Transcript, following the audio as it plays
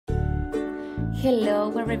Hello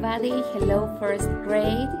everybody, hello first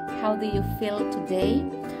grade. How do you feel today?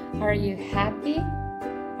 Are you happy?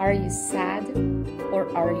 Are you sad? Or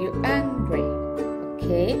are you angry?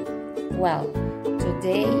 Okay, well,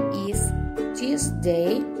 today is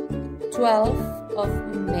Tuesday, 12th of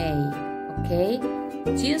May. Okay,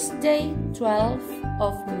 Tuesday, 12th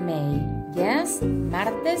of May. Yes,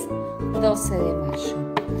 martes 12 de mayo.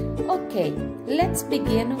 Okay, let's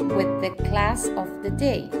begin with the class of the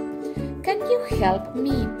day. Can you help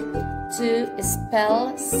me to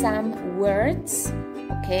spell some words?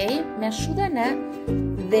 Okay, me ayudan a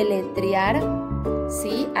deletrear,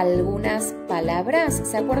 ¿sí?, algunas palabras.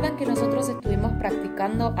 ¿Se acuerdan que nosotros estuvimos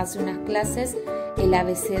practicando hace unas clases el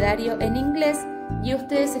abecedario en inglés y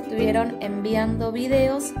ustedes estuvieron enviando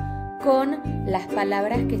videos con las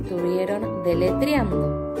palabras que estuvieron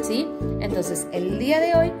deletreando, ¿sí? Entonces, el día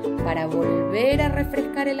de hoy, para volver a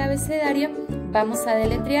refrescar el abecedario, vamos a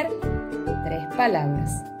deletrear 3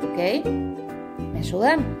 palabras, ¿ok? ¿Me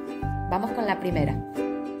ayudan? Vamos con la primera.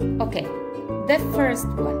 Ok, the first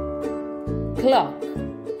one, clock.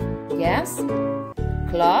 Yes,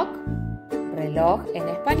 clock, reloj en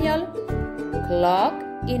español, clock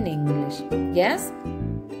in English. Yes,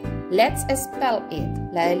 let's spell it.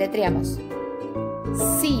 La deletreamos.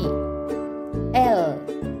 C, L,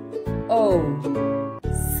 O,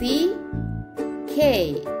 C,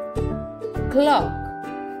 K, clock.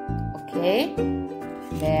 Okay,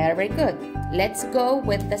 very good. Let's go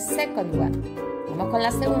with the second one. Vamos con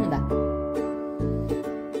la segunda.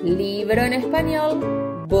 Libro en español,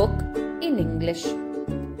 book in English.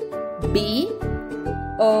 B,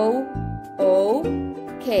 O, O,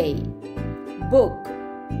 K, book.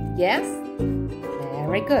 Yes,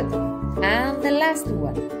 very good. And the last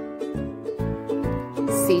one.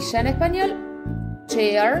 Silla en español,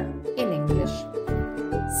 chair in English.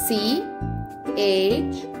 C,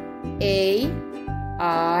 H, A-I-R,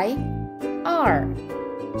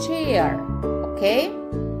 chair, okay?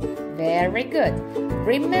 Very good.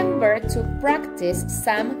 Remember to practice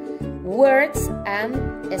some words and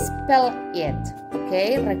spell it,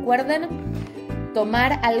 okay? Recuerden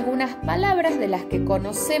tomar algunas palabras de las que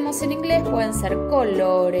conocemos en inglés, pueden ser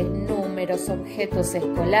colores, números, objetos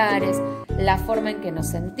escolares, la forma en que nos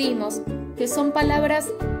sentimos, que son palabras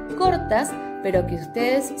cortas, pero que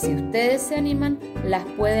ustedes, si ustedes se animan, las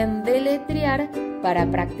pueden deletrear para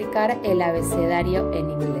practicar el abecedario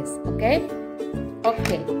en inglés, ¿ok?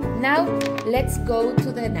 Ok, now let's go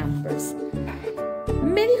to the numbers.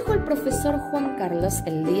 Me dijo el profesor Juan Carlos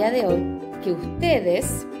el día de hoy que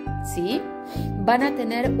ustedes, ¿sí?, van a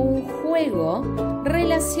tener un juego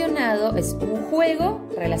relacionado, es un juego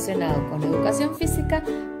relacionado con educación física,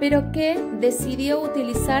 pero que decidió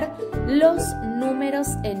utilizar los números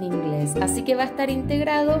en inglés. Así que va a estar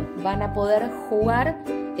integrado, van a poder jugar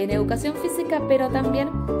en educación física, pero también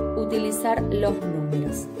utilizar los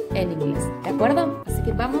números en inglés, ¿de acuerdo? Así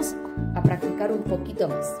que vamos a practicar un poquito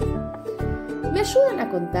más. ¿Me ayudan a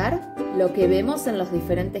contar lo que vemos en los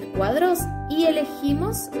diferentes cuadros? Y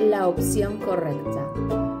elegimos la opción correcta.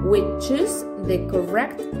 We choose the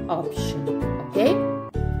correct option, ¿ok?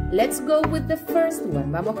 Let's go with the first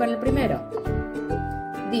one. Vamos con el primero.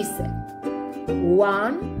 Dice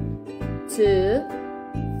 1, 2,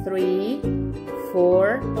 3,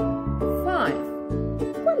 4, 5.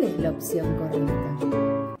 ¿Cuál es la opción correcta?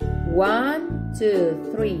 1,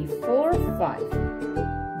 2, 3, 4, 5.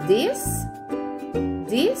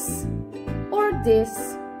 This, or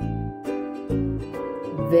this?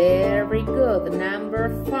 Very good. Number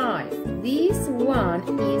 5. This one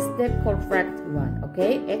is the correct one.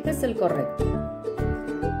 Okay, este es el correcto.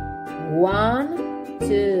 1,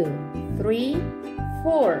 2, 3,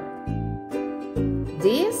 4.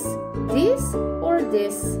 This, or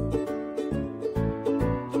this?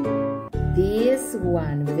 This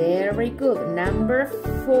one. Very good. Number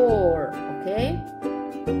 4. Okay.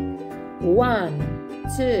 1,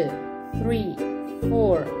 2, 3,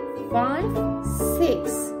 4, 5,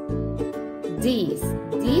 6. This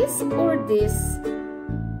or this?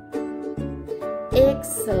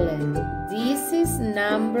 Excellent. This is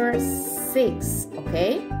number 6,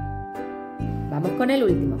 ¿ok? Vamos con el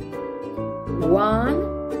último. 1,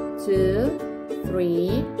 2,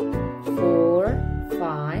 3, 4,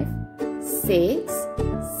 5, 6,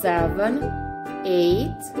 7,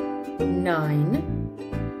 8, 9.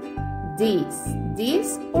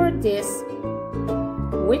 This or this?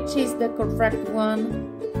 Which is the correct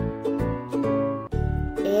one?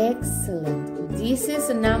 Excellent. This is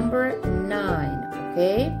number 9,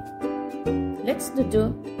 okay? Let's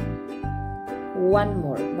do one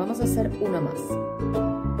more. Vamos a hacer uno más.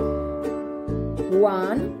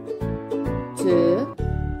 1, 2,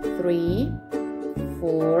 3,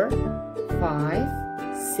 4, 5,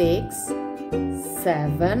 6,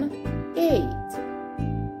 7, 8.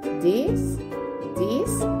 This,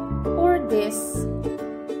 or this.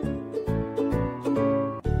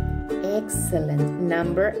 Excellent.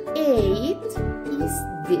 Number 8 is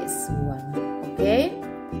this one. Okay?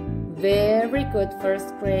 Very good,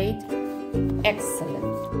 first grade. Excellent.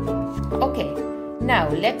 Okay, now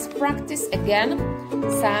let's practice again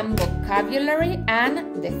some vocabulary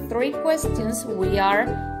and the 3 questions we are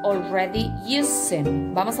already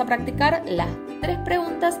using. Vamos a practicar las 3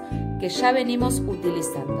 preguntas que ya venimos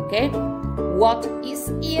utilizando, ¿ok? What is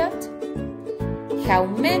it? How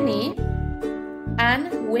many?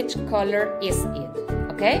 And which color is it?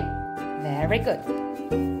 ¿Ok? Very good.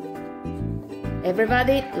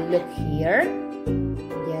 Everybody look here.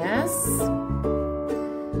 Yes.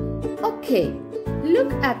 Okay,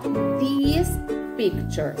 look at these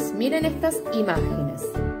pictures. Miren estas imágenes.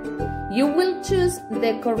 You will choose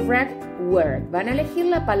the correct word. Van a elegir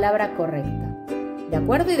la palabra correcta. ¿De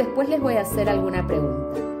acuerdo? Y después les voy a hacer alguna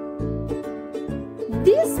pregunta.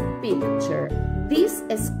 This picture, this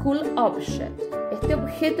school object, este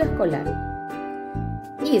objeto escolar,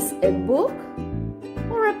 is a book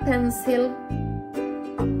or a pencil?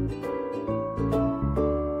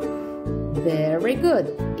 Very good.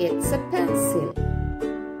 It's a pencil.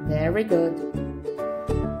 Very good.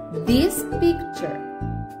 This picture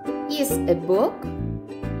is a book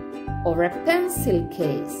or a pencil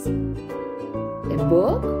case? A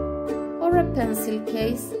book or a pencil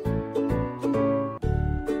case?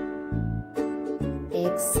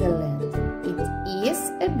 Excellent. It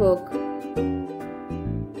is a book.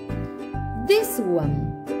 This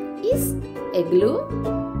one is a glue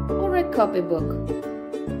or a copybook?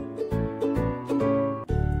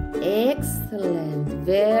 Excellent.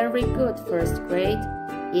 Very good, first grade.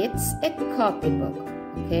 It's a copybook.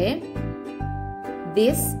 Okay?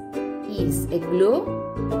 This is a glue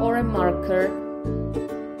or a marker?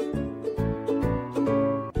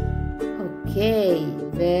 Okay,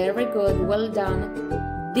 very good. Well done.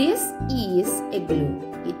 This is a glue.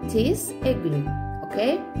 It is a glue.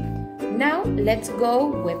 Okay? Now, let's go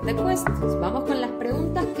with the questions. Vamos con las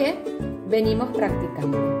preguntas que venimos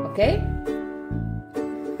practicando. Okay?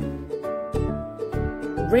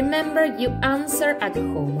 Remember, you answer at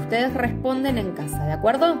home. Ustedes responden en casa, ¿de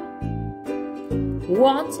acuerdo?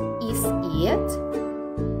 What is it?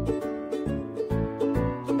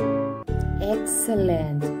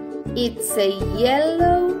 Excellent. It's a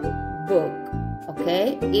yellow book.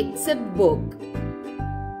 Okay? It's a book.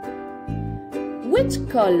 Which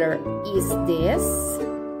color is this?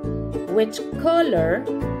 Which color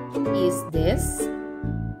is this?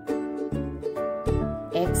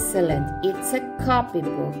 Excellent. It's a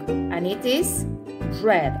copybook and it is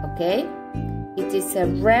red, okay? It is a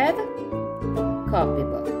red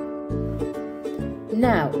copybook.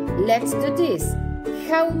 Now, let's do this.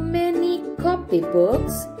 How many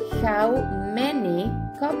copybooks? How many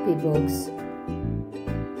copybooks?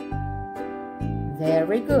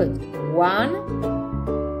 Very good. 1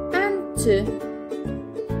 and 2.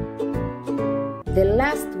 The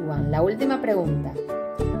last one, la última pregunta.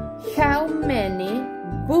 How many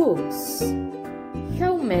books?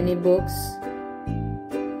 How many books?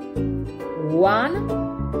 1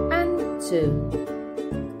 and 2.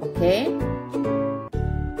 Okay?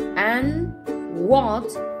 And what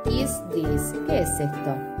is this? ¿Qué es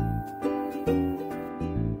esto?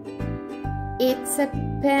 It's a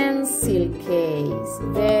pencil case.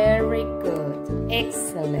 Very good.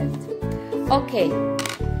 Excellent. Okay.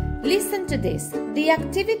 Listen to this. The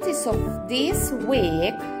activities of this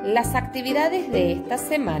week, las actividades de esta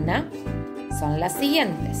semana son las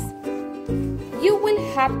siguientes. You will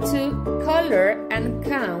have to color and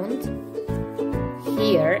count.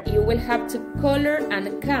 Here, you will have to color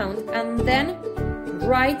and count and then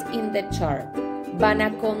write in the chart. Van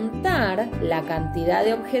a contar la cantidad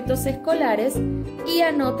de objetos escolares y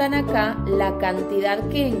anotan acá la cantidad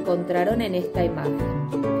que encontraron en esta imagen.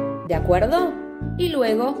 ¿De acuerdo? Y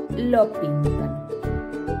luego lo pintan.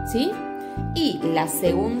 ¿Sí? Y la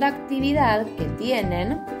segunda actividad que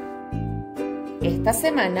tienen esta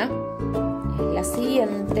semana es la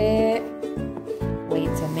siguiente. Wait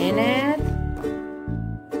a minute.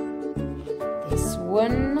 This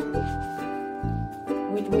one.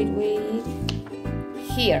 Wait.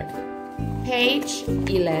 Here. Page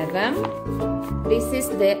 11. This is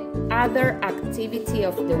the other activity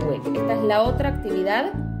of the week. Esta es la otra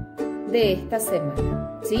actividad de esta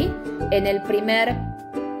semana, ¿sí? En el primer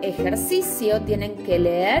ejercicio tienen que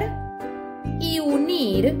leer y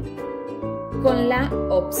unir con la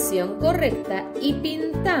opción correcta y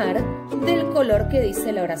pintar del color que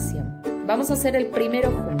dice la oración. Vamos a hacer el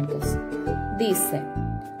primero juntos. Dice,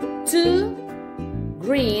 2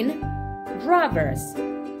 green rubbers.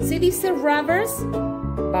 Si dice rubbers,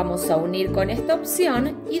 vamos a unir con esta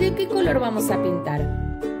opción. ¿Y de qué color vamos a pintar?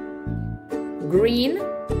 Green,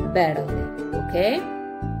 verde, ¿ok?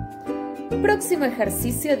 Próximo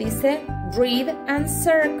ejercicio dice read and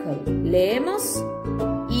circle. Leemos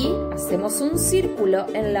y hacemos un círculo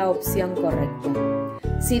en la opción correcta.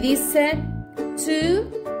 Si dice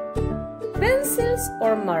 2 pencils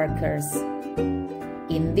or markers.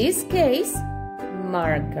 In this case,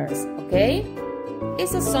 markers, ¿ok?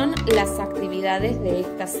 Esas son las actividades de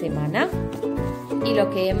esta semana y lo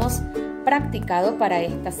que hemos practicado para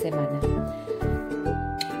esta semana.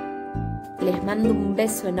 Les mando un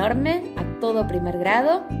beso enorme a todo primer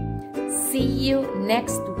grado. See you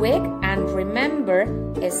next week and remember,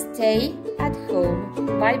 stay at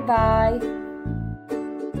home. Bye bye.